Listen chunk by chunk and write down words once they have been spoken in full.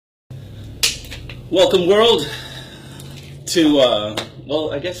Welcome, world, to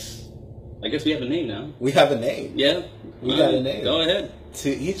well, I guess we have a name now. We have a name. Yeah, we got a name. Go ahead. To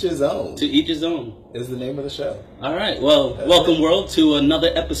each his own. To each his own is the name of the show. All right. Well, welcome, world, to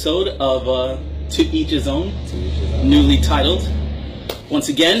another episode of To Each His Own. To each his own. Newly titled. Once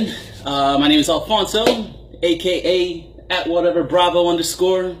again, my name is Alfonso, aka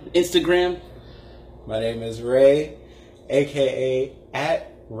 @whatever_Bravo_ Instagram. My name is Ray, aka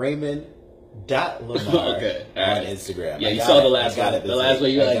 @Raymond. Lamar okay. on Instagram. Yeah, you saw the last one. The last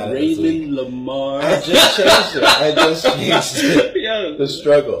one you were like Raymond Lamar. I just changed it. Yeah. The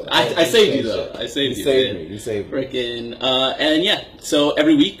struggle. I saved you though. I saved you. You saved me. Freaking and yeah. So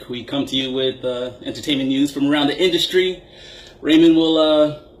every week we come to you with entertainment news from around the industry. Raymond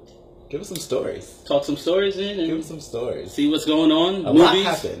will give us some stories. Talk some stories in and give us some stories. See what's going on. A lot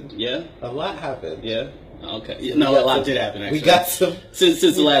happened. Yeah. A lot happened. Yeah. Okay. Yeah, no, a lot did happen. Actually, we got some since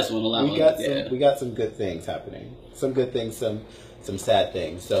the last one. We got some good things happening. Some good things. Some sad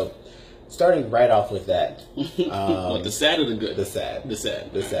things. So, starting right off with that. What, the sad or the good? The sad. The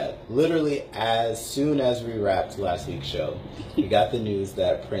sad. The sad. Literally, as soon as we wrapped last week's show, we got the news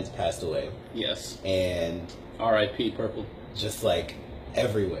that Prince passed away. Yes. And R.I.P. Purple. Just like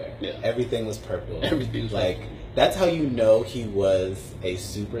everywhere. Yeah. Everything was purple. Everything was like. That's how you know he was a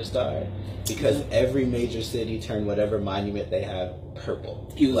superstar, because every major city turned whatever monument they have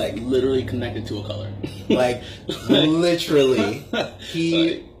purple. He was like literally connected to a color. Like literally,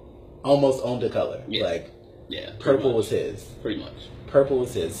 he almost owned a color. Yeah. Like yeah, purple was his. Pretty much. Purple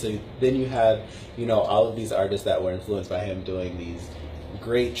was his. So then you have, all of these artists that were influenced by him doing these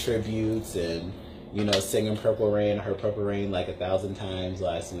great tributes and, singing Purple Rain, I heard Purple Rain like 1,000 times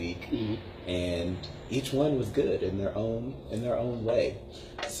last week. Mm-hmm. And each one was good in their own way.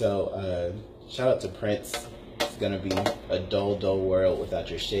 So shout out to Prince. It's gonna be a dull world without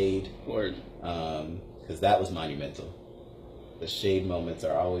your shade. Word. Because that was monumental. The shade moments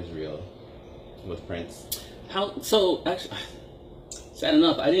are always real with Prince. So actually, sad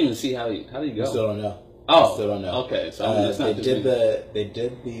enough, I didn't even see how did he go. You still don't know. Oh, still don't know. Okay, so they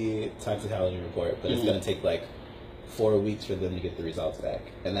did the toxicology report, but it's gonna take like 4 weeks for them to get the results back,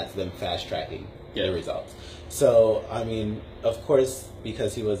 and that's them fast tracking the results. So I mean, of course,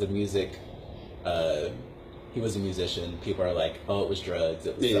 because he was a musician, people are like, oh, it was drugs,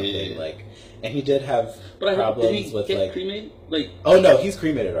 it was something like, and he did have problems with like cremated? Like, oh no, he's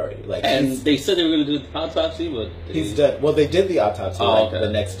cremated already. Like, and they said they were going to do the autopsy, but he's done. Well, they did the autopsy the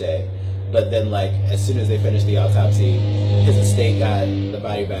next day. But then, like, as soon as they finished the autopsy, his estate got the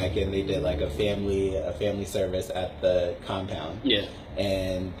body back, and they did like a family service at the compound. Yeah.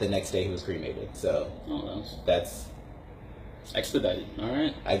 And the next day, he was cremated. So that's expedited. All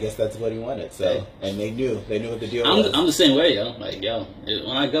right. I guess that's what he wanted. So, and they knew what the deal was. I'm the same way, yo. Like, yo,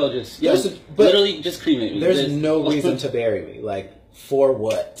 when I go, just literally just cremate me. There's no reason to bury me. Like, for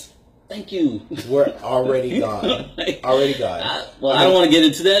what? Thank you. We're already gone. Already gone. I don't want to get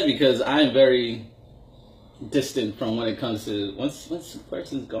into that because I'm very distant from when it comes to once a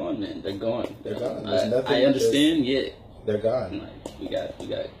person's gone, man. They're gone. They're gone. There's nothing. I understand. They're gone. Like, we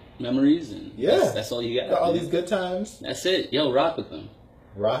got memories, and that's all you got. All these good times. That's it. Yo, rock with them.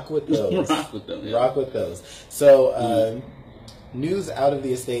 Rock with those. Rock with them. Yeah. Rock with those. So, news out of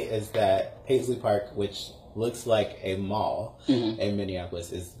the estate is that Paisley Park, which looks like a mall in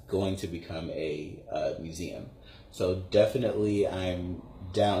Minneapolis, is going to become a museum. So definitely I'm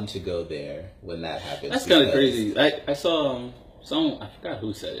down to go there when that happens. That's kind of crazy. I saw I forgot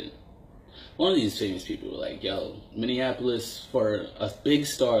who said it. One of these famous people were like, yo, Minneapolis, for a big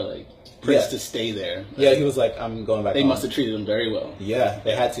star like Prince to stay there. Like, yeah, he was like, I'm going back They home. must have treated him very well. Yeah,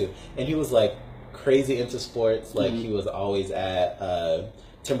 they had to. And he was like crazy into sports. Like he was always at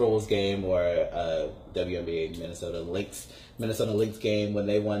Timberwolves game or WNBA Minnesota Lynx game when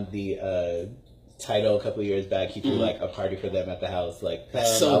they won the title a couple of years back. He threw like a party for them at the house. Like,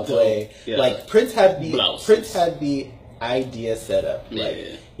 I'll play. Yeah. Like Prince had the idea set up.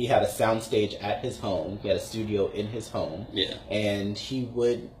 Like he had a soundstage at his home. He had a studio in his home. Yeah, and he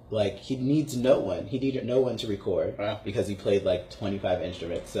needed no one to record because he played like 25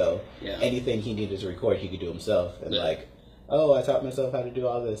 instruments. So anything he needed to record, he could do himself. And like, oh, I taught myself how to do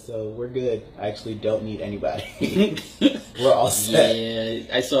all this, so we're good. I actually don't need anybody. We're all set.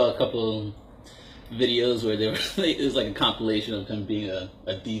 Yeah, I saw a couple videos where it was like a compilation of him being a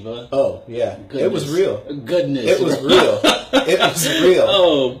diva. Oh, yeah. Goodness. It was real. Goodness. It was real. It was real.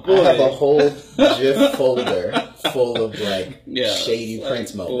 Oh, boy. I have a whole GIF folder full of like shady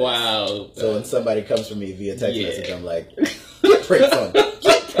Prince moments. Wow. So when somebody comes for me via text message, I'm like, get Prince on.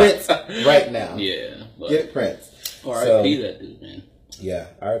 Get Prince right now. Yeah. Get Prince. R.I.P. that dude, man. Yeah,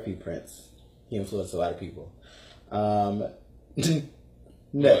 R.I.P. Prince. He influenced a lot of people.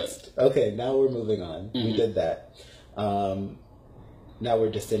 Next. Okay, now we're moving on. Mm-hmm. We did that. Now we're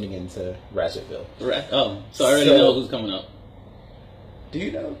descending into Ratchetville. So I already know who's coming up. Do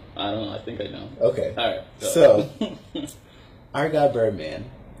you know? I don't know. I think I know. Okay. All right. So, our guy Birdman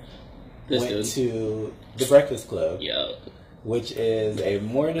went to The Breakfast Club, which is a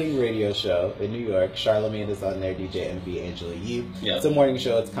morning radio show in New York. Charlamagne is on there, DJ Envy, Angela Yee. It's a morning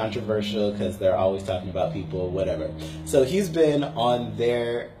show. It's controversial because they're always talking about people, whatever. So he's been on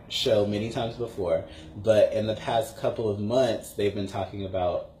their show many times before, but in the past couple of months, they've been talking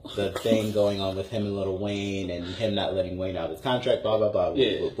about the thing going on with him and Lil Wayne and him not letting Wayne out of his contract, blah, blah, blah,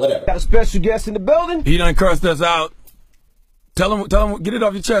 whatever. Got a special guest in the building? He done cursed us out. Tell him, get it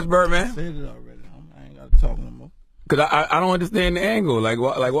off your chest, Birdman. I said it already. I ain't got to talk no more. Because I don't understand the angle. Like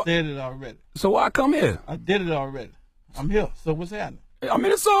what? I said it already. So why come here? I did it already. I'm here. So what's happening? I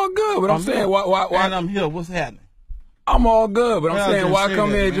mean, it's all good, but I'm saying, why? And I'm here. What's happening? I'm all good, but I'm saying, why come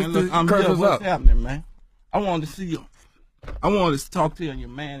here just to curse us what's up? Happening, man? I wanted to see you. I wanted to talk to you and your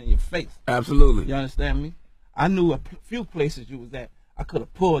man in your face. Absolutely. You understand me? I knew a few places you was at. I could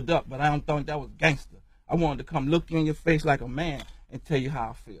have pulled up, but I don't think that was gangster. I wanted to come look you in your face like a man and tell you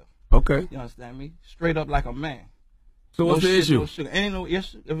how I feel. Okay. You understand me? Straight up like a man. So what's the issue? Ain't no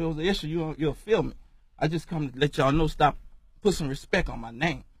issue. If it was an issue, you'll feel me. I just come to let y'all know, stop, put some respect on my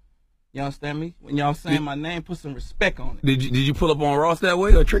name. You understand me? When y'all saying my name, put some respect on it. Did you pull up on Ross that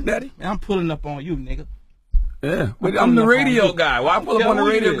way or Trick Daddy? Man, I'm pulling up on you, nigga. Yeah, but I'm the radio guy. Why pull up on the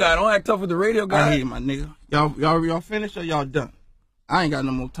radio guy? Don't act tough with the radio guy. I hear you, my nigga. Y'all finished or y'all done? I ain't got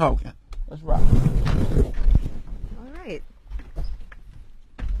no more talking. Let's rock. All right.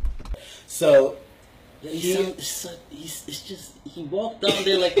 So it's just he walked down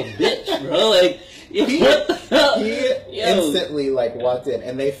there like a bitch, bro. Like what the hell? He instantly walked in,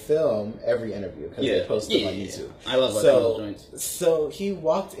 and they film every interview because they post them on YouTube. I love those joints. So he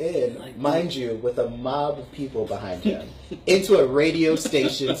walked in, mind you, with a mob of people behind him into a radio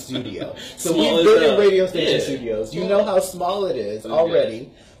station studio. So we've been in radio station studios. You know how small it is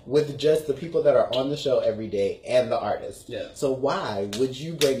already. With just the people that are on the show every day and the artists. Yeah. So why would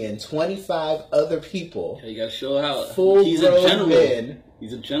you bring in 25 other people? You gotta show how he's a general. Men.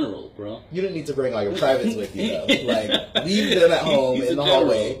 He's a general, bro. You don't need to bring all your privates with you, though. Leave them at home in the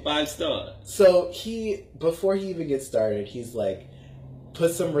hallway. 5-star. So before he even gets started, he's like,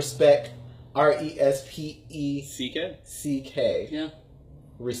 put some respect. RESPECK. Yeah.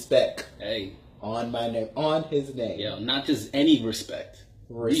 Respect. Hey. On my name. On his name. Yeah, not just any respect.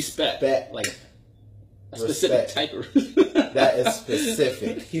 Respect. Like a specific type of respect. That is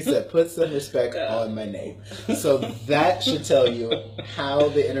specific. He said, put some respect on my name. So that should tell you how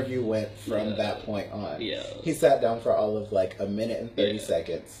the interview went from that point on. Yeah. He sat down for all of a minute and 30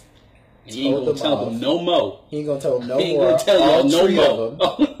 seconds. He ain't gonna tell them no more. He ain't gonna tell them no he more. Gonna tell all no three more. Of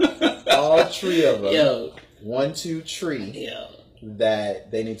them. All three of them. Yo. 1, 2, 3. Yeah.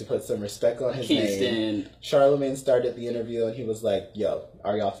 That they need to put some respect on his name. Stand. Charlamagne started the interview and he was like, yo,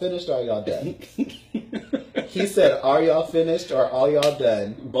 are y'all finished or are y'all done? He said, are y'all finished or are y'all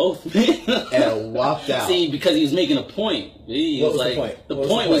done? Both. And walked out. See, because he was making a point. What was the point? The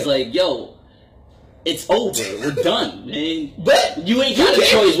point was like, yo, it's over. We're done, man. But you ain't got a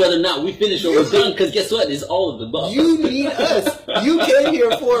choice whether or not we finish or we're done, because guess what? It's all of the above. You need us. You came here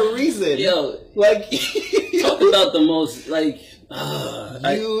for a reason. Yo. Talk about the most,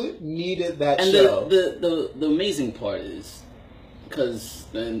 you needed that and show. The amazing part is, because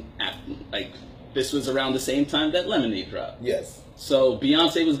then, this was around the same time that Lemonade dropped. Yes. So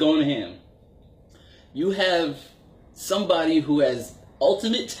Beyonce was going ham. You have somebody who has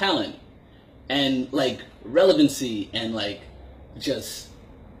ultimate talent and relevancy and just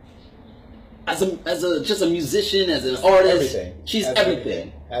as a musician, as an artist, everything. She's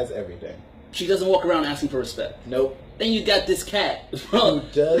everything. Has everything. She doesn't walk around asking for respect. Nope. Then you got this cat who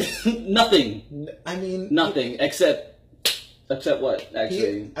does nothing. I mean, nothing except what?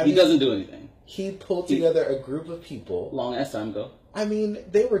 Actually, he doesn't do anything. He pulled together a group of people. Long ass time ago. I mean,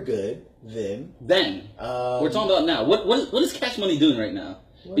 they were good then. We're talking about now. What is Cash Money doing right now?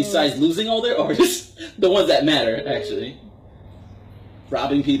 Well, besides losing all their artists, the ones that matter, actually,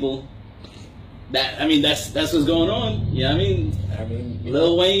 robbing people. That's what's going on. You know what I mean,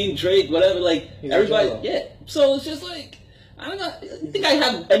 Lil Wayne, Drake, whatever. Everybody, yeah. So it's just I don't know. You think I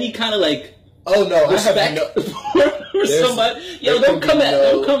have any kind of oh no, respect for somebody? Yo, don't come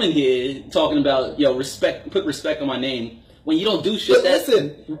in here talking about respect. Put respect on my name when you don't do shit. But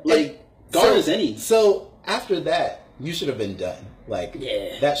listen, garners any. So after that, you should have been done.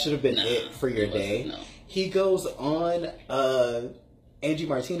 That should have been it for your day. No. He goes on Angie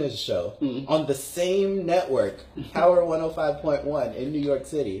Martinez's show on the same network, Power 105.1 in New York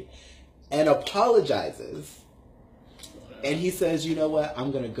City, and apologizes. And he says, you know what,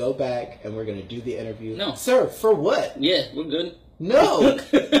 I'm going to go back and we're going to do the interview. No. Sir, for what? Yeah, we're good. No.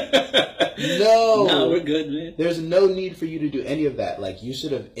 No. No, we're good, man. There's no need for you to do any of that. Like, you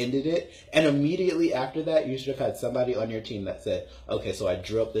should have ended it. And immediately after that, you should have had somebody on your team that said, okay, so I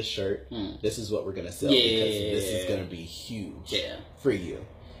drew up this shirt. This is what we're going to sell because this is going to be huge for you.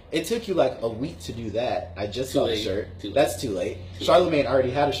 It took you like a week to do that. I just saw the shirt. That's too late. Charlemagne already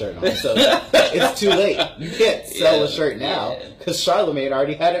had a shirt on, so it's too late. You can't sell a shirt now because Charlemagne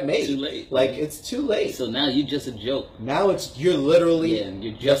already had it made. Too late. Like, it's too late. So now you just a joke. Now you're literally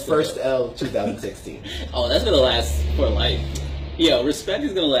you're just the first L of 2016. Oh, that's gonna last for life. Yo, Respeck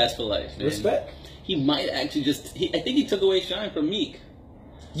is gonna last for life. Man. Respeck. He might actually I think he took away shine from Meek.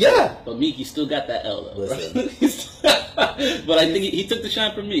 Yeah. But Meek, he still got that L, though. Listen. But I think he took the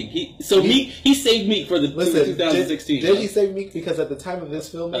shine from Meek. He saved Meek for the 2016. Did he save Meek? Because at the time of this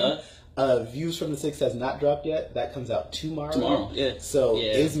filming, Views from the Six has not dropped yet. That comes out tomorrow. Tomorrow, yeah. So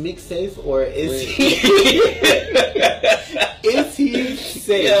is Meek safe or is he is he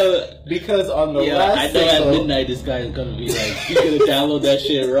safe? Yeah. Because on the last I know single, at midnight this guy is gonna be like, he's gonna download that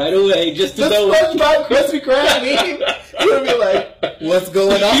shit right away just to the know. SpongeBob Krusty Krab meme. He's gonna be like, what's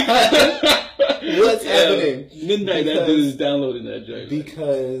going on? What's happening? Midnight, that dude is downloading that joint.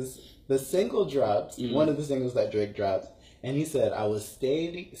 Because the single dropped, one of the singles that Drake dropped, and he said, I was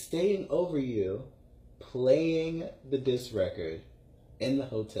staying over you, playing the disc record in the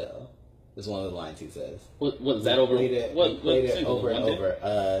hotel. Is one of the lines he says. What is that over? Played it over and over.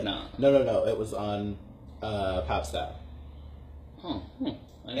 No. It was on Pop Style. Oh,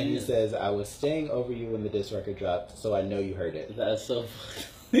 and he says, I was staying over you when the disc record dropped, so I know you heard it. That's so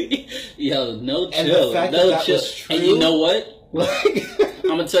funny. Yo, no chill. And the fact that was true. And you know what? Like,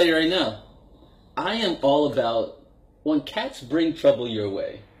 I'm going to tell you right now. I am all about when cats bring trouble your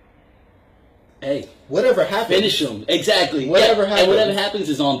way. Hey. Whatever happens. Finish them. Exactly. Whatever happens. And whatever happens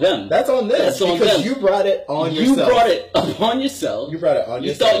is on them. That's on them. That's on because them. you brought it on yourself. You brought it upon yourself. You brought it on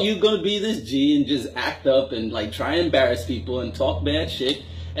yourself. You thought you were going to be this G and just act up and like try and embarrass people and talk bad shit.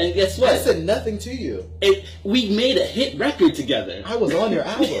 And guess what? I said nothing to you. We made a hit record together. I was on your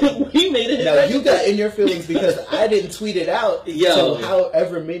album. We made a hit now, record. you got in your feelings because I didn't tweet it out to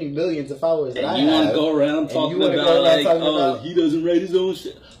however many millions of followers that I have. And you want to go around talking about like, oh, he doesn't write his own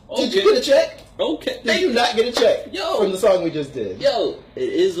shit. Okay. Did you get a check? Okay. Did you not get a check from the song we just did? Yo, it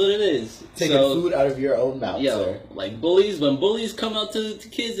is what it is. Taking food out of your own mouth, sir. Like bullies, when bullies come out to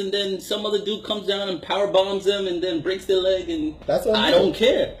kids and then some other dude comes down and power bombs them and then breaks their leg and that's on I you. don't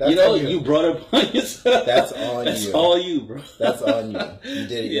care. That's on you. You brought it upon yourself. That's on That's you. That's all you, bro. That's on you. You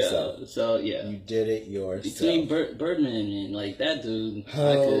did it yourself. So, yeah. You did it yourself. Between Birdman and like that dude.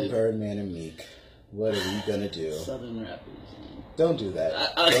 Oh, Birdman and Meek. What are we going to do? Southern rappers. Don't do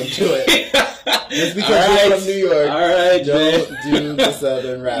that. Don't do it. Just because right. you're from New York, all right, don't do the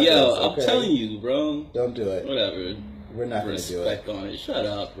Southern rappers. Yo, I'm telling you, bro. Don't do it. Whatever. We're not going to do it. Respect on it. Shut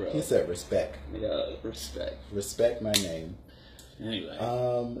up, bro. He said respect. Yeah, respect. Respect my name.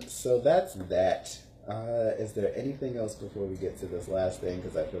 Anyway. So that's that. Is there anything else before we get to this last thing?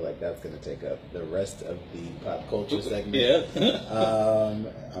 Because I feel like that's going to take up the rest of the pop culture segment. Yeah.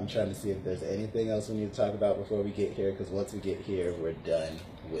 I'm trying to see if there's anything else we need to talk about before we get here. Because once we get here, we're done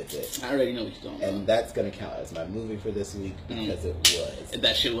with it. I already know what you're talking about. And that's going to count as my movie for this week because it was.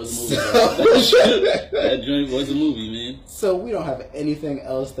 That shit was a movie. That joint was a movie, man. So we don't have anything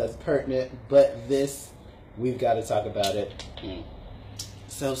else that's pertinent, but this, we've got to talk about it.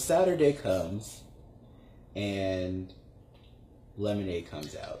 So Saturday comes. And Lemonade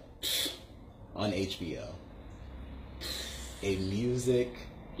comes out on HBO. A music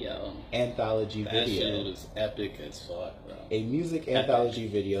anthology video. That shit was epic as fuck, bro. A music anthology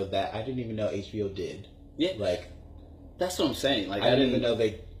video that I didn't even know HBO did. Yeah. Like, that's what I'm saying. Like, I didn't even know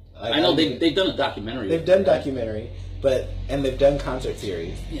they... Like, I know they've done a documentary. They've done documentary, and they've done concert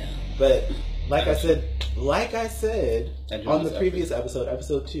series. Yeah. But, like I said on the previous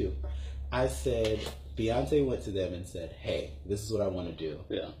episode 2, I said... Beyonce went to them and said, hey, this is what I want to do.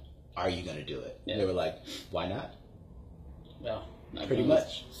 Yeah. Are you going to do it? Yeah. They were like, why not? Well, pretty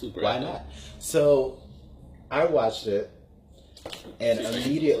much. Super why not? So I watched it, and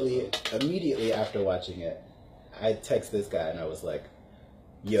immediately after watching it, I text this guy and I was like,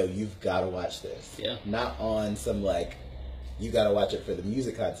 yo, you've got to watch this. Yeah. Not on some like, you got to watch it for the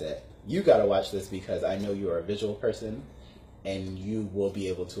music content. You got to watch this because I know you're a visual person. And you will be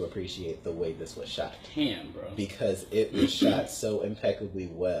able to appreciate the way this was shot. Damn, bro. Because it was shot so impeccably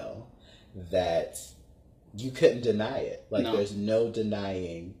well that you couldn't deny it. Like, No. there's no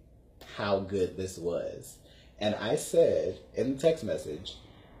denying how good this was. And I said in the text message,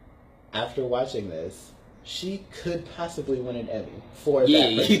 after watching this, she could possibly win an Emmy for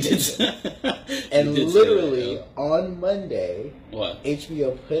that presentation. And literally on Monday,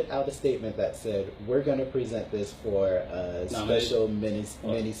 HBO put out a statement that said, we're going to present this for a special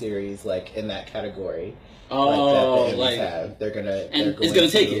mini-series, like, in that category. Oh, like that the Emmys have. It's going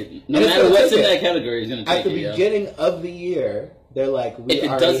to take it. No matter what's in that category, it's going to take it. At the beginning of the year, they're like,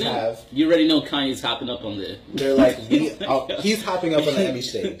 you already know Kanye's hopping up on there. They're like, he's hopping up on the Emmy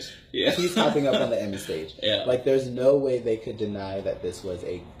stage. Yeah. He's hopping up on the Emmy stage. Yeah. Like, there's no way they could deny that this was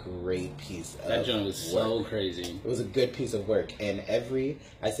a great piece of work. That joint was so crazy. It was a good piece of work. And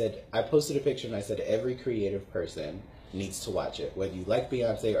I posted a picture and I said, every creative person needs to watch it. Whether you like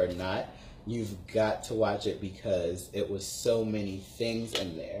Beyonce or not, you've got to watch it because it was so many things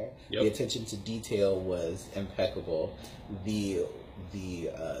in there. Yep. The attention to detail was impeccable. The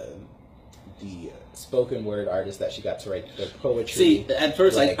spoken word artist that she got to write the poetry. See, at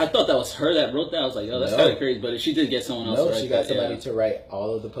first, like, I thought that was her that wrote that. I was like, oh, that's kind of crazy. But she did get someone else to write that. No, she got somebody to write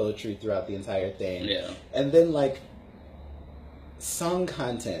all of the poetry throughout the entire thing. Yeah. And then, like, song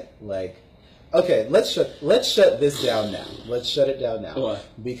content, like, okay, let's shut this down now. Let's shut it down now. Why?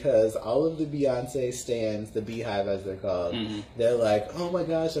 Because all of the Beyonce stans, the Beehive as they're called, they're like, oh my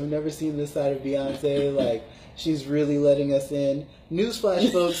gosh, I've never seen this side of Beyonce. Like, she's really letting us in.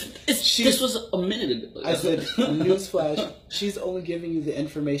 Newsflash, folks. This was a minute ago. I said, newsflash, she's only giving you the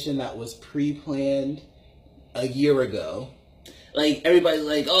information that was pre-planned a year ago. Like, everybody's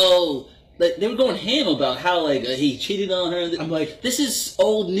like, oh... Like, they were going ham about how, like, he cheated on her. I'm like... This is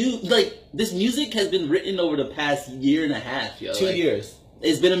old news. Like, this music has been written over the past year and a half, yo. 2 years.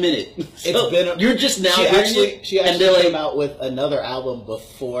 It's been a minute. You're just now She actually came out with another album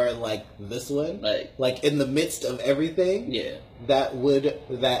before, like, this one. Like, in the midst of everything. Yeah. That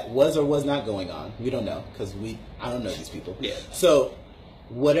was or was not going on. We don't know, because I don't know these people. Yeah. So...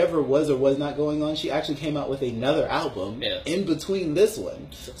 whatever was or was not going on, she actually came out with another album in between this one.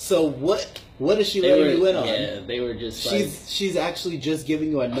 So what is she letting you in on? Yeah, they were just she's actually just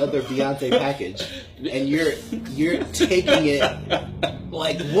giving you another Beyonce package, and you're taking it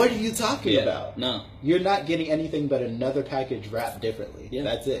like, what are you talking about? No, you're not getting anything but another package wrapped differently. Yeah.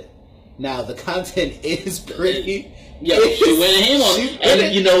 That's it. Now the content is pretty. Yeah, she went ham on it,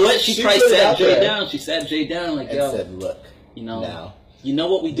 and you know what? She probably sat Jay down. She sat Jay down like, yo, said, look, now. You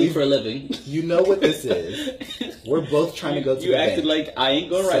know what we do for a living. You know what this is. We're both trying to go to the bank. You acted like I ain't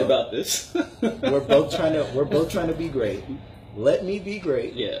going to write about this. We're both trying to be great. Let me be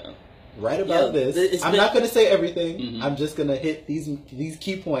great. Yeah. Write about this. I'm not going to say everything. I'm just going to hit these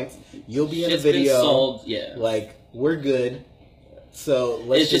key points. You'll be in the video. Solved. Yeah. Like, we're good.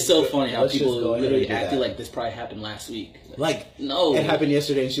 So it's just so funny how people literally acted like this probably happened last week. Like, no, it happened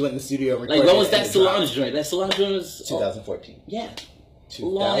yesterday, and she went in the studio and recorded. Like, when was that Solange joint? That Solange joint was 2014. Yeah. A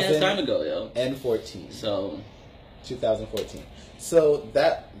long ass time ago, yo. And 14. So 2014. So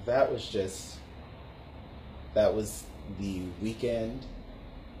that was the weekend.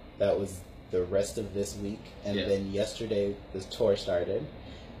 That was the rest of this week, and then yesterday the tour started,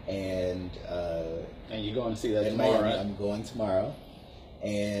 and you're going to see that tomorrow, right? I'm going tomorrow,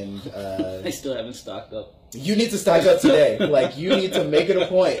 and I still haven't stocked up. You need to stock up today. Like, you need to make it a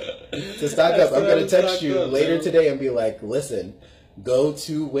point to stock up. I'm going to text you later today and be like, listen. Go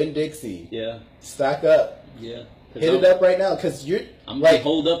to Winn-Dixie. Yeah. Stock up. Yeah. Hit it up right now, because I'm like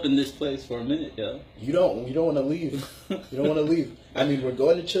hold up in this place for a minute, yeah. You don't want to leave. You don't want to leave. I mean, we're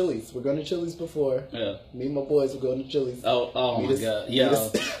going to Chili's. We're going to Chili's before. Yeah. Me and my boys are going to Chili's. Oh my god. Yeah.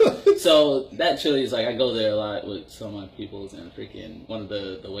 So that Chili's, like, I go there a lot with some of my peoples, and freaking one of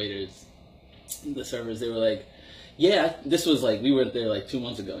the waiters, the servers, they were like, yeah, this was like, we were there like 2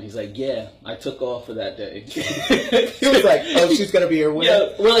 months ago. He's like, yeah, I took off for that day. He was like, oh, she's going to be your winner?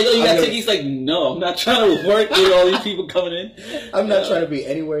 Yeah, we're like, oh, you got tickets? He's like, no, I'm not trying to work with all these people coming in. I'm not trying to be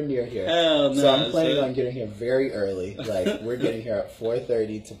anywhere near here. Hell no. So I'm planning on getting here very early. Like, we're getting here at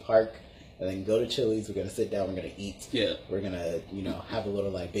 4:30 to park, and then go to Chili's. We're going to sit down. We're going to eat. Yeah. We're going to, have a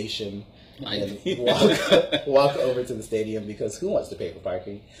little libation. And walk over to the stadium, because who wants to pay for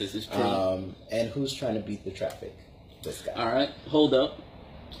parking? This is true. And who's trying to beat the traffic? This guy. All right, hold up,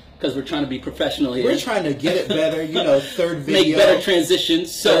 because we're trying to be professional here. We're trying to get it better. Third video, make better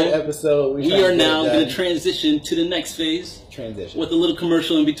transitions. So third episode. We are now going to transition to the next phase. Transition with a little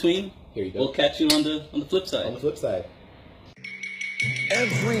commercial in between. Here you go. We'll catch you on the flip side. On the flip side.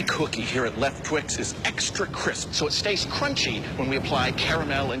 Every cookie here at Left Twix is extra crisp, so it stays crunchy when we apply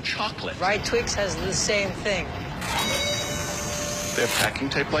caramel and chocolate. Right Twix has the same thing. They have packing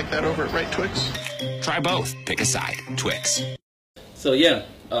tape like that over at Right Twix? Try both. Pick a side. Twix. So yeah,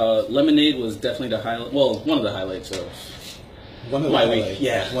 Lemonade was definitely the highlight. Well, one of the highlights of One of the my highlights. week.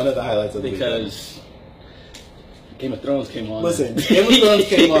 Yeah, One of the highlights of the weekend. because Game of Thrones came on. Listen, Game of Thrones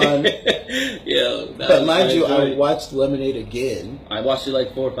came on. Yeah, But mind you, I watched Lemonade again. I watched it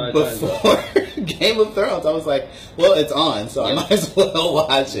like 4 or 5 times. Before Game of Thrones. I was like, well, it's on, so I might as well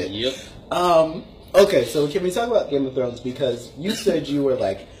watch it. Yep. Okay, so can we talk about Game of Thrones? Because you said you were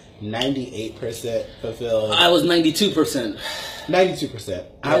like 98% fulfilled. I was 92%. 92%. Yeah.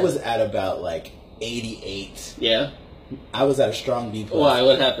 I was at about like 88. Yeah. I was at a strong B+. Why?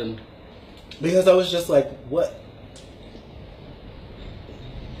 What happened? Because I was just like, what?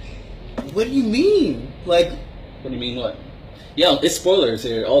 What do you mean? Like, What do you mean? What? Yeah, it's spoilers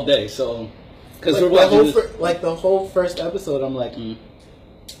here all day. So, because like we're the watching whole this, the whole first episode, I'm like,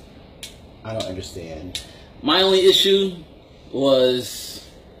 I don't understand. my only issue was,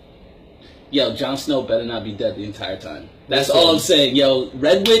 yo, Jon Snow better not be dead the entire time. That's Listen. all I'm saying. Yo,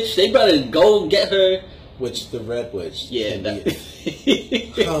 Red Witch, they better go get her. Which the Red Witch? Yeah. can be-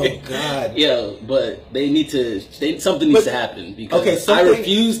 Oh God. Yo, but they need to. Something needs to happen because okay, I something-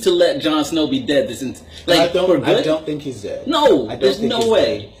 refuse to let Jon Snow be dead. For I good. don't think he's dead. No, I don't there's think no he's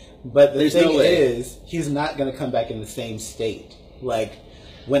way. dead. But the There's thing no way. is, he's not going to come back in the same state. Like,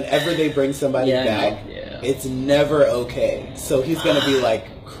 whenever they bring somebody Yeah, I know. back, Yeah. it's never okay. So he's going to be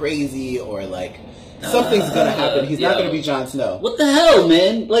like crazy or like something's going to happen. He's not yo. going to be Jon Snow. What the hell,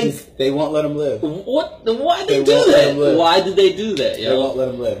 man? Like, They won't let him live. what? Why They did they won't do let him that? live. Why did they do that, yo? They won't let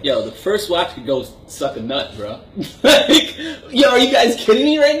him live. Yo, the first watch could go suck a nut, bro. Like, yo, are you guys kidding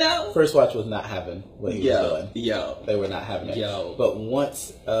me right now? First watch was not having what he was doing. Yo. They were not having it. Yo. But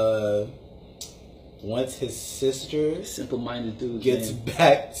once his sister Simple-minded dude gets man.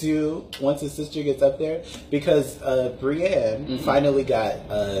 back to, once his sister gets up there, because Brienne finally got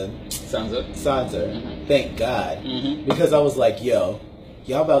Sounds up. Sansa. Thank God. Because I was like, yo,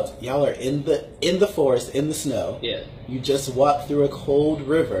 y'all are in the forest, in the snow. Yeah. You just walk through a cold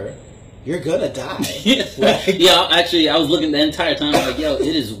river. You're gonna die. Like, yeah, actually, I was looking the entire time. I'm like, yo,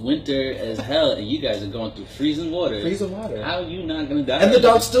 it is winter as hell, and you guys are going through freezing water. Freezing water. How are you not gonna die? And the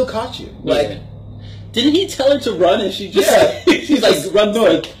dog still caught you. Like, Yeah. Didn't he tell her to run, and she just Yeah. she's like, run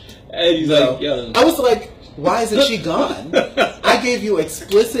north, and he's no. like, yo, I was like, why isn't she gone? I gave you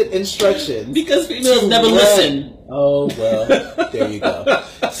explicit instructions. because females never run. listen. Oh well, there you go.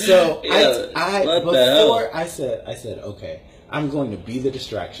 So Yeah, I what the before hell? I said, okay, I'm going to be the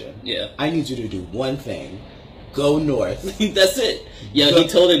distraction. Yeah. I need you to do one thing. Go north. That's it. Yeah, he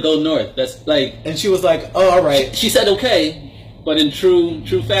told her go north. That's like, And she was like, oh, all right. she said okay, but in true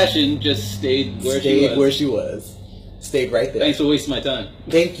fashion, just stayed where she was. Stayed right there. Thanks for wasting my time.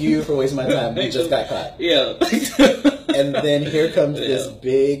 Thank you for wasting my time. You just got caught. Yeah. And then here comes this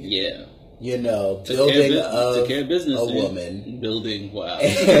big, yeah. you know, Took building took care of business, a dude. woman. Building, wow.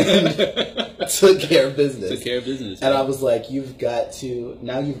 And took care of business. Took care of business. And yeah. I was like, you've got to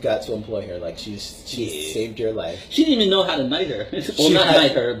employ her. Like, she's saved your life. She didn't even know how to knight her. Well, She not had-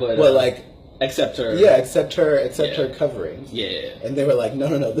 knight her, but well, like, accept her. yeah, accept her Yeah. covering. Yeah. And they were like,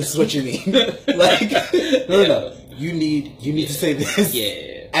 no, this is what you mean. Like, no. You need to say this. Yeah.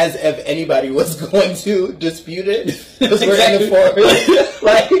 As if anybody was going to dispute it. Because we're in the forest.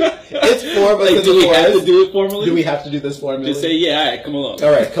 Like, it's 4 of us Like, in do the we have to forest. do it formally? Do we have to do this formally? Just say, yeah, alright, come along.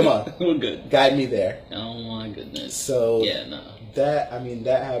 Alright, come on. We're good. Guide me there. Oh my goodness. So, yeah, no.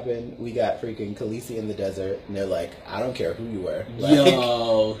 that happened. We got freaking Khaleesi in the desert. And they're like, I don't care who you were. Like,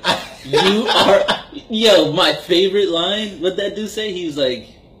 Yo, you are. Yo, my favorite line. What that dude say? He was like,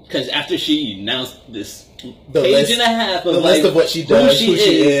 because after she announced this The page list- and a half of the like list of what she does, who who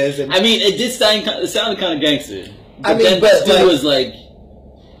she is, and- I mean, it did sounded kind of gangster. I mean, then but, this dude like- was like,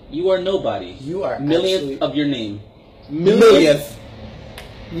 "You are nobody. You are millionth actually- of your name. Millionth.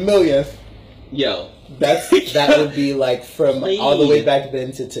 Yo, That would be like from all the way Please. back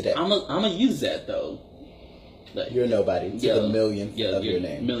then to today. I'm gonna use that though. Like, You're nobody to the millionth of your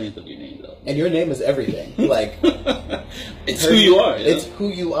name. Millionth of your name, though. And your name is everything. Like, It's who you are. It's who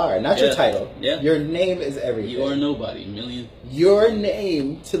you are, not your Yeah. title. Yeah. Your name is everything. You are nobody. Millionth. Your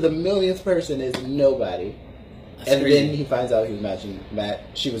name to the millionth person is nobody. That's And crazy. then he finds out he was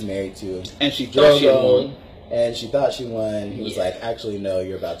she was married to And she thought she had Drogo, won. and she thought she won. He was Yeah. like, actually, no,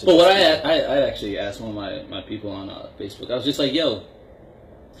 you're about to. But what lose. I actually asked one of my people on Facebook. I was just like, yo.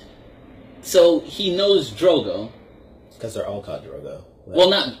 So he knows Drogo. Because they're all called Drogo.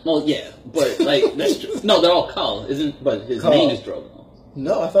 Like, Yeah, but like that's true. No, they're all Khal, isn't? But his Khal. name is Drogo.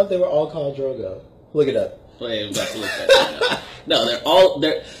 no, I thought they were all called Drogo. Look it up. Wait, I'm about to look at it. No,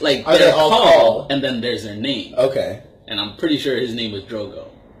 they're like Are they're they all Khal, Khal? and then there's their name, Okay. and I'm pretty sure his name was Drogo,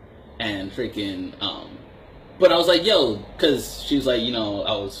 and freaking but I was like, yo, because she was like, you know,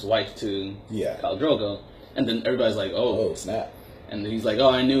 I was wife to Khal Drogo, and then everybody's like, oh snap, and he's like, oh,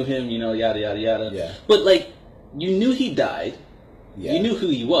 I knew him, you know, yada yada yada. Yeah. But like, you knew he died. Yeah. You knew who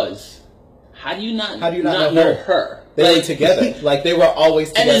he was. How do you not know her? They like, were together. Like, they were always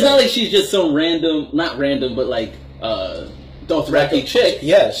together. And it's not like she's just some random, not random, but like, Dothraki chick.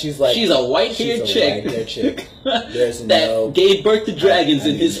 Yeah, she's a white-haired chick. There's that gave birth to dragons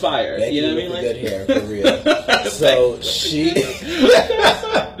in his fire. You know what I mean? Like, good hair, for real. So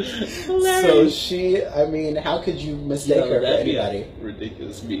she, I mean, how could you mistake her for anybody?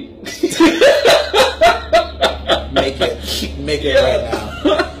 Ridiculous beat. Make it right now.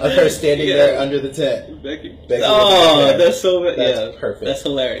 Of her standing there under the tent. Becky. That's perfect. That's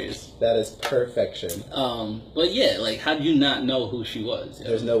hilarious. That is perfection. But yeah, like, how do you not know who she was?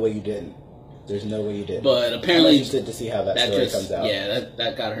 There's no way you didn't. But apparently, I'm interested to see how that story comes out. Yeah,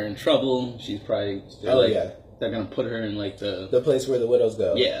 that got her in trouble. She's probably they're gonna put her in like the place where the widows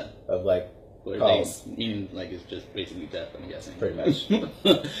go. Yeah, of like where calls. Meaning like it's just basically death. I'm guessing. Pretty much.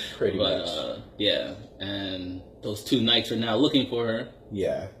 Pretty much. Yeah, and those two knights are now looking for her.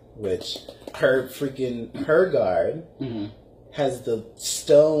 Yeah, which her guard has the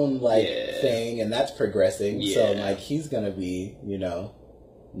stone thing, and that's progressing. Yeah. So like he's gonna be, you know,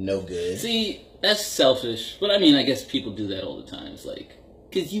 no good. See, that's selfish, but I mean, I guess people do that all the time. It's like,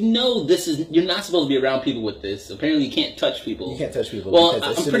 because you know you're not supposed to be around people with this. Apparently, you can't touch people. You can't touch people. Well,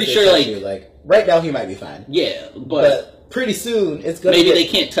 I'm pretty sure, like right now he might be fine. Yeah, but pretty soon it's gonna. Maybe they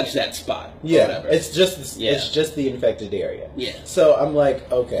can't touch that spot. Yeah, whatever. It's just the infected area. Yeah. So I'm like,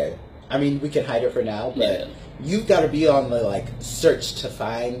 okay. I mean, we can hide it for now, but you've got to be on the search to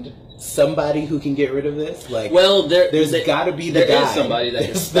find somebody who can get rid of this. Like, well, there's got to be the guy. There is somebody that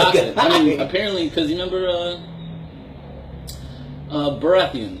can stop it. I mean, apparently, because you remember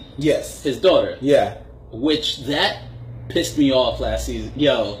Baratheon? Yes. His daughter. Yeah. Which, that pissed me off last season.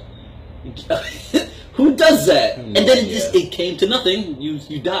 Yo. Who does that? And then it came to nothing.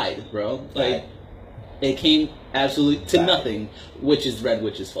 You died, bro. Like, it came absolutely to nothing, which is Red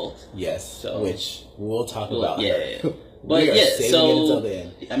Witch's fault. Yes. So, which we'll talk about. Yeah. But so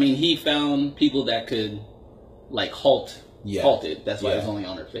I mean, he found people that could halt it. That's why it was only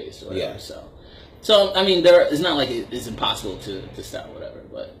on her face or whatever. So I mean, it's not like it's impossible to stop whatever.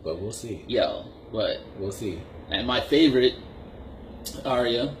 But we'll see. But we'll see. And my favorite,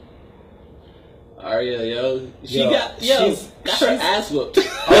 Arya, she got her ass whooped.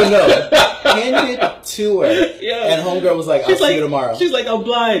 Oh no, handed to her. And homegirl was like, "I'll see you tomorrow." She's like, "I'm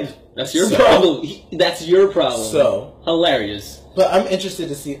blind." That's your problem. That's your problem. So hilarious. But I'm interested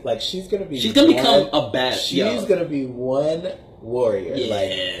to see. Like, she's gonna become a bad. She's gonna be one warrior.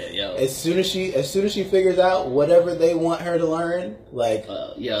 As soon as she figures out whatever they want her to learn,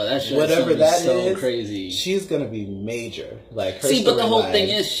 that's whatever that is crazy. She's gonna be major. Like, her but the whole thing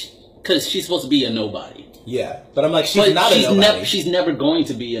is because she's supposed to be a nobody. Yeah, but I'm like, she's not a nobody. She's never going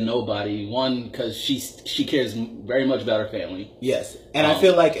to be a nobody. One, because she cares very much about her family. Yes, and I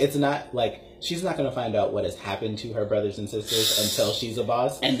feel like it's not like she's not going to find out what has happened to her brothers and sisters until she's a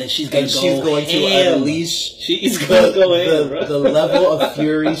boss, and then she's going to unleash. She's going to go the level of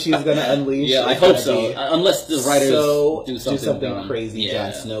fury she's going to unleash. Yeah, I hope so. Unless the writers do something crazy,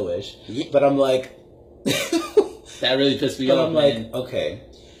 Jon Snowish. But I'm like, that really pissed me off. But I'm like, okay.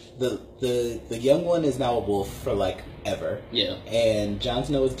 The young one is now a wolf for ever. Yeah. And Jon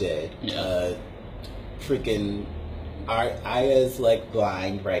Snow is dead. Yeah. Freaking Arya's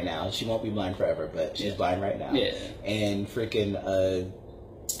blind right now. She won't be blind forever, but she's blind right now. Yeah. And freaking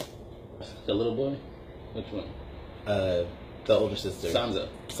the little boy? Which one? The older sister. Sansa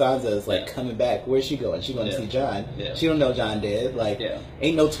is coming back. Where's she going? She going to see Jon. Yeah. She don't know Jon dead.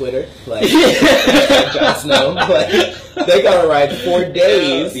 Ain't no Twitter. Jon Snow. They gotta ride 4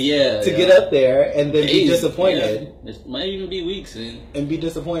 days to get up there and then be disappointed. Yeah. It might even be weeks. And be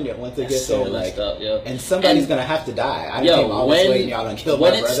disappointed once it gets there. And somebody's gonna have to die. I came all this way and y'all done killed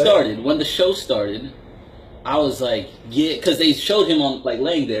my brother. When the show started, I was like, because they showed him on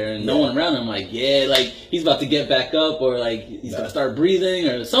laying there and no one around him. Like, he's about to get back up, or he's gonna start breathing,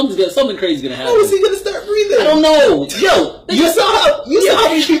 or something crazy gonna happen. How is he gonna start breathing? I don't know. Yo, you saw how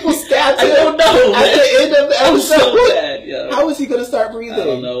many people stabbed him. I don't know. At the end of the episode. So bad, yo. How is he gonna start breathing? I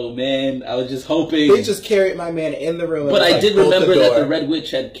don't know, man. I was just hoping. They just carried my man in the room. But I did remember that the Red Witch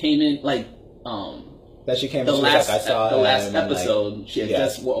had came in that she came the in. last I saw the last episode. She had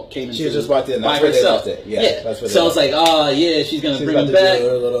just came in. She had just walked in by herself. Yeah. That's what so I was like, she's gonna bring him back.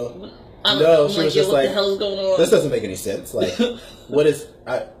 No, she was just what like, the hell is going on? This doesn't make any sense. Like, what is...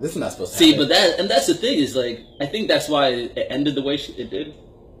 this is not supposed to See, happen. but that's the thing is, like, I think that's why it ended the way it did.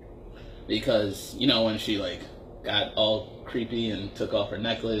 Because, you know, when she, like, got all creepy and took off her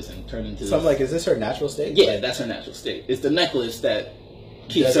necklace and turned into So I'm like, is this her natural state? Yeah, like, that's her natural state. It's the necklace that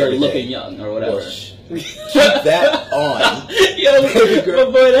keeps Does her everything. looking young or whatever. Well, keep that on. Yo, Baby girl,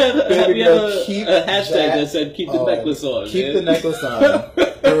 my boy had baby girl, keep a hashtag that said "keep the on. necklace on." Keep man. the necklace on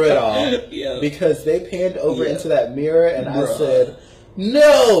through it all. Yeah. Because they panned over Yeah. into that mirror, and I Bruh. said,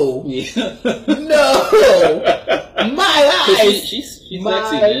 "No, Yeah. no, my eyes, She's my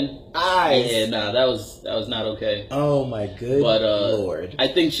sexy, man. eyes." Yeah, nah, that was not okay. Oh my good But lord! I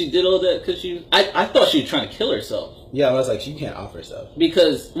think she did all that because I thought she was trying to kill herself. Yeah, I was like, she can't off herself.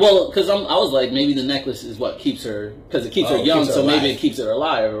 Because I was like, maybe the necklace is what keeps her, because it keeps her young, keeps her so maybe alive. it keeps her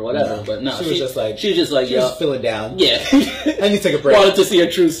alive or whatever. No. But no, She was just like, she was just feeling down. yeah. I need to take a break. Wanted to see her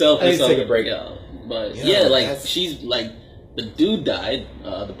true self. I need to take a break. Yeah. But Yeah, like that's- she's like, the dude died,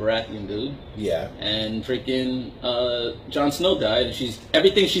 the Baratheon dude, Yeah, and freaking Jon Snow died, and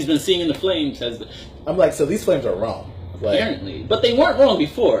everything she's been seeing in the flames has I'm like, so these flames are wrong. Like, apparently, but they weren't wrong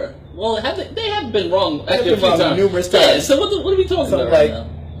before. Well, they have been wrong. They have actually, been a few wrong times. numerous Yeah, times. so what are we talking so I'm about right like, now?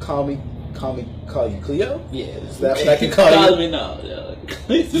 call you Cleo? Yeah, Is that what I can call you? me now. Yeah.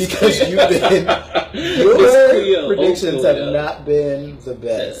 Because you've been Cleo. your predictions Old have Cleo. not been the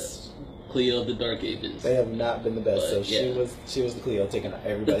best. Cleo of the Dark Ages. They have not been the best. But, so yeah. she was the Cleo taking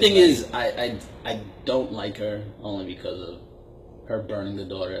everybody. The thing is, I don't like her only because of her burning the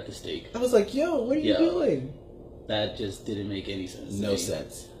daughter at the stake. I was like, yo, what are you doing? That just didn't make any sense. to No me.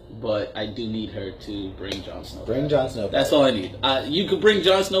 sense. But I do need her to bring Jon Snow. Bring back. Jon Snow back. That's all I need. You could bring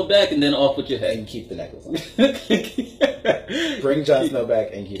Jon Snow back and then off with your head. And keep the necklace on. Bring Jon Snow back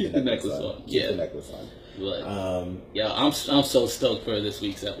and keep the necklace on. Keep Yeah. the necklace on. But, yeah, I'm so stoked for this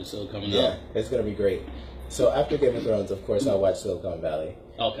week's episode coming Yeah, up. it's gonna be great. So after Game of Thrones, of course, I watched Silicon Valley.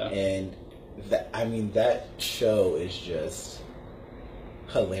 Okay. And that show is just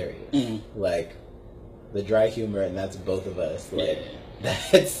hilarious. Mm-hmm. Like the dry humor, and that's both of us. Like Yeah.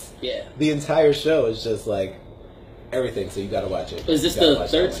 that's Yeah. the entire show is just like everything. So you got to watch it. Is this You gotta the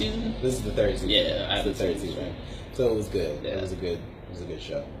watch third that one. season? This is the third season. Yeah, I it's the haven't third seen this season. one. So it was good. Yeah. It was a good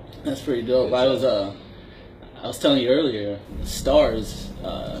show. That's pretty dope. Good I was telling you earlier, Stars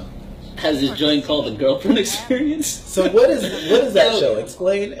has this joint called the Girlfriend Experience. So what is that So- show?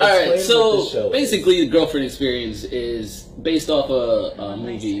 Explain. All right, what so this show is. basically, the Girlfriend Experience is based off a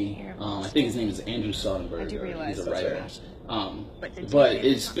movie. I think his name is Andrew Soderbergh. He's a writer. But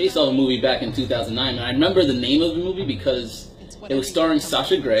it's based off a movie back in 2009, and I remember the name of the movie because it was starring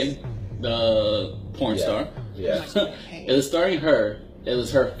Sasha Grey, the porn star. Yeah. It was starring her. It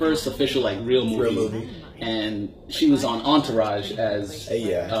was her first official real movie. And she was on Entourage as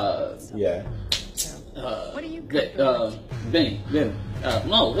Vinny.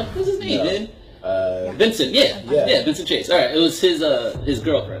 No, what was his name? Vin? Vincent. Yeah, Vincent Chase. All right, it was his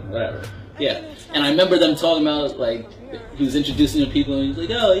girlfriend, whatever. Yeah, and I remember them talking about he was introducing to people, and he was like,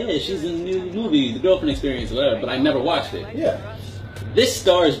 "Oh yeah, she's in the new movie, The Girlfriend Experience, or whatever." But I never watched it. Yeah. This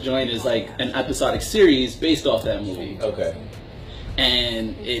Stars joint is like an episodic series based off that movie. Okay.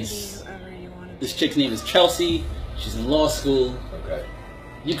 And this chick's name is Chelsea. She's in law school. Okay.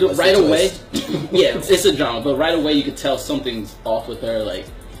 You could What's the away, twist? yeah, it's a drama, but right away you could tell something's off with her.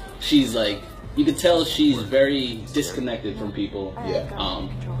 She's you could tell she's very disconnected from people. Yeah.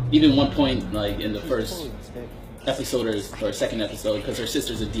 Even one point, in the first episode or second episode, because her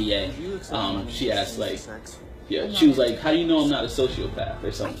sister's a DA, she asked she was like, "How do you know I'm not a sociopath?"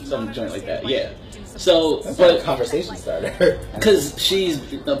 or some joint like that. Yeah. So, That's not a conversation starter. because she's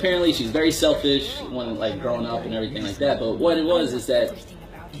very selfish when growing up and everything like that. But what it was is that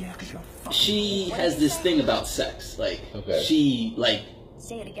she has this thing about sex. She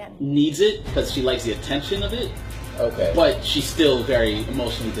needs it because she likes the attention of it. Okay. But she's still very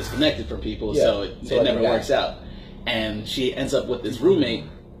emotionally disconnected from people, so it never works out. And she ends up with this roommate,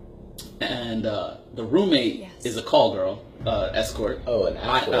 and the roommate is a call girl, escort. Oh, an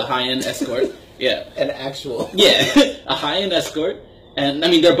actual. A high-end escort. Yeah. An actual. Yeah, a high-end escort. And,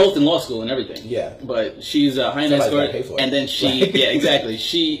 they're both in law school and everything. Yeah. But she's a high-end Somebody's escort. gotta pay for it. And then she, yeah, exactly.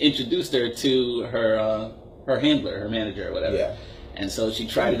 She introduced her to her handler, her manager or whatever. Yeah. And so she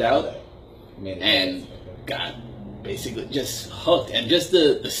tried it out and got basically just hooked. And just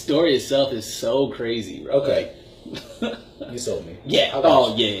the story itself is so crazy, bro. Okay. You sold me. Yeah. I'll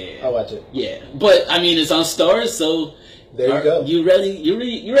watch it. Yeah. I'll watch it. Yeah. But, it's on Stars, so... There you go. You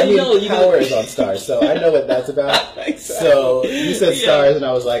already know. Power is on Stars, so I know what that's about. Exactly. So you said Stars, and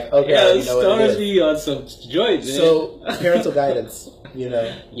I was like, okay, I already know what it Stars is. be on some joint, man. So parental guidance. you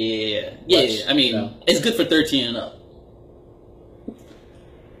know. Yeah. Watch, I mean, you know. it's good for 13 and up.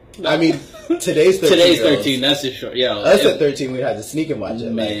 I mean, today's 13. Today's 13. That's just short. Yo, us at 13, we had to sneak and watch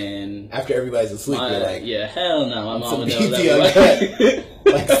it. Man, like, after everybody's asleep, you're like, yeah, hell no. My mom would know BT that.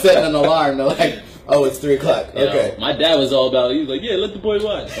 like setting an alarm. They're like, oh, it's 3 o'clock. Okay. My dad was all about it. He was like, yeah, let the boy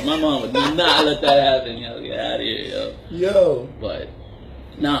watch. But my mom would not let that happen. Get out of here, yo. But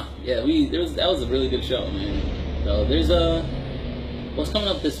nah, yeah, that was a really good show, man. So there's what's coming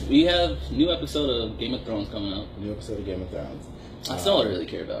up we have new episode of Game of Thrones coming up. New episode of Game of Thrones. That's all I really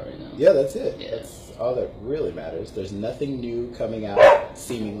care about right now. Yeah, that's it. Yeah. That's all that really matters. There's nothing new coming out,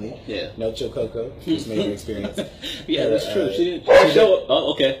 seemingly. Yeah. No Chococo. Just made an experience. Yeah, that's true. She didn't show up.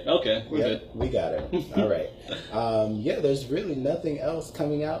 Oh, okay. We're good. We got her. All right. Yeah, there's really nothing else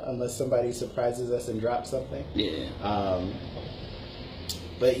coming out unless somebody surprises us and drops something. Yeah.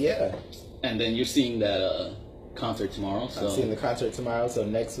 But yeah. And then you're seeing that concert tomorrow. So I'm seeing the concert tomorrow, so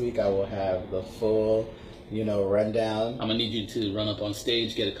next week I will have the full, rundown. I'm gonna need you to run up on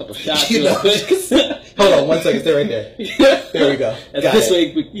stage, get a couple shots. Hold on, 1 second. Stay right there. There we go. And this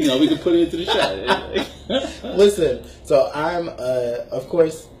way, we can put it into the shot. Listen, so I'm, of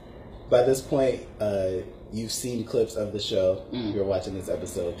course, by this point, you've seen clips of the show. You're watching this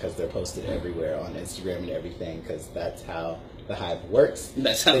episode because they're posted everywhere on Instagram and everything, because that's how the Hive works.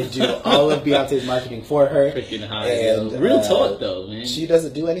 That's how they do all of Beyonce's marketing for her. Freaking Hive. And real talk, though, man. She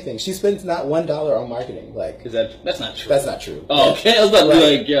doesn't do anything. She spends not $1 on marketing. Like, that's not true. That's not true. Oh, okay. I was about to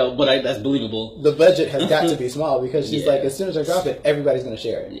be like, yo, but that's believable. The budget has got to be small because she's like, as soon as I drop it, everybody's going to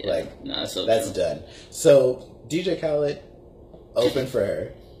share it. Yeah. Like, that's true. Done. So DJ Khaled opened for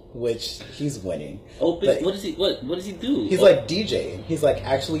her, which he's winning. Open? But what does he do? He's like DJing. He's like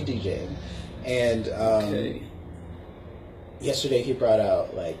actually DJing. And okay. Yesterday he brought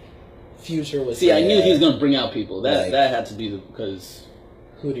out like Future was. See, there. I knew he was going to bring out people. That had to be because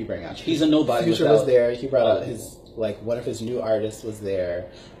who did he bring out? He's a nobody. Future was there. He brought out his one of his new artists was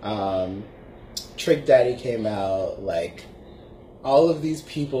there. Trick Daddy came out. Like all of these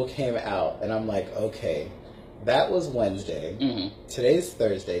people came out, and I'm like, okay. That was Wednesday. Mm-hmm. Today's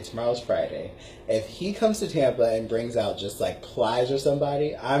Thursday. Tomorrow's Friday. If he comes to Tampa and brings out just like Plies or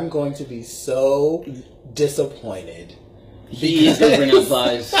somebody, I'm going to be so disappointed. He's gonna bring out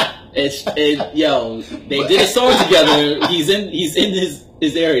Plies. Yo, they did a song together. He's in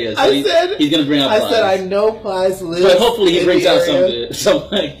his area. So he's gonna bring out Plies. I said I know Plies lives. But hopefully he brings out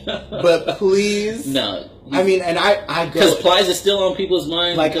something. But please, no. I mean, and I go because Plies is still on people's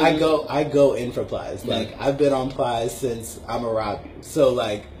minds. Like I go in for Plies. Like I've been on Plies since I'm a rob you. So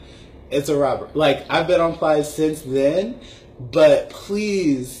like, it's a robber. Like I've been on Plies since then. But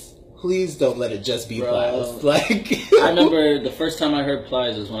please don't let it just be Plies. Like I remember the first time I heard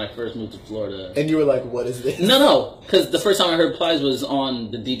Plies was when I first moved to Florida. And you were like, "What is this?" No, because the first time I heard Plies was on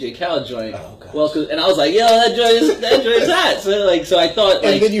the DJ Khaled joint. Oh, gosh. Well, and I was like, "Yo, that joint is hot." So I thought,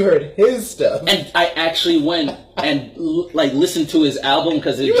 and then you heard his stuff, and I actually went and listened to his album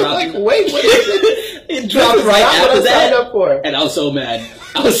because it dropped. Like, wait, it dropped right after that, up for. And I was so mad.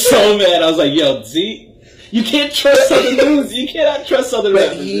 I was like, "Yo, see." You can't trust Southern news. You cannot trust Southern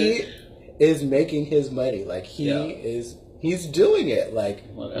rappers. But he is making his money. Like, he's doing it. Like,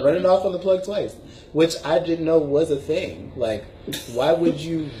 running off on the plug twice. Which I didn't know was a thing. Like, why would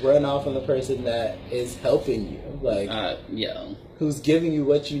you run off on the person that is helping you? Like, who's giving you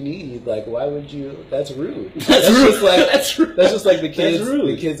what you need? Like, why would you? That's rude. That's rude. Just like, that's rude. That's just like the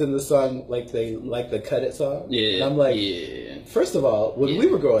kids in the song, like, they like the Cut It song. Yeah. And I'm like, first of all, when we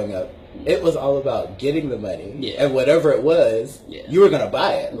were growing up, it was all about getting the money, and whatever it was, you were gonna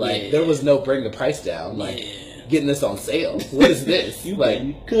buy it. Like there was no bring the price down. Like getting this on sale. What is this? You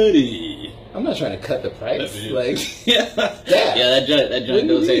like goody. I'm not trying to cut the price. Like that joint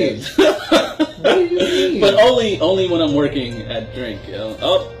goes hands. What do you mean? But only when I'm working at Drink.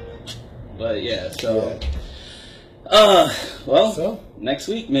 But yeah. So. So next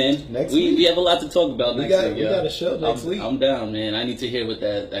week, man. We have a lot to talk about next week. We got a show next week. I'm down, man. I need to hear what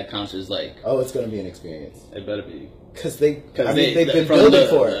that concert's like. Oh, it's gonna be an experience. It better be. Because they've been building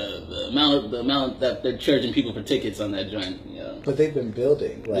for it. The amount that they're charging people for tickets on that joint. Yeah. But they've been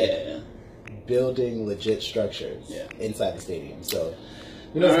building, building legit structures inside the stadium. So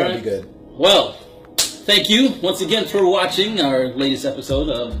it's gonna be good. Well, thank you once again for watching our latest episode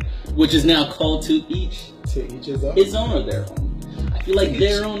of, which is now called To Each His Own. His Own or Their Own. I feel like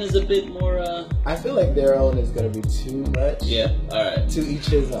their own is a bit more. I feel like their own is going to be too much. Yeah. All right. To each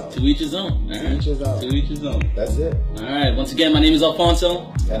his own. To each his own. To each his own. To each his own. That's it. All right. Once again, my name is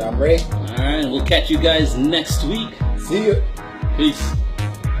Alfonso. And I'm Ray. All right. And we'll catch you guys next week. See you. Peace.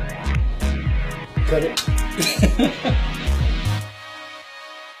 Cut it.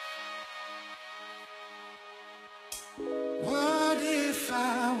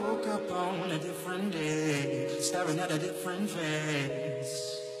 on a different day, staring at a different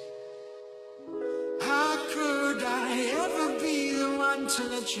face. How could I ever be the one to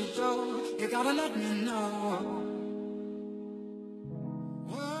let you go? You gotta let me know.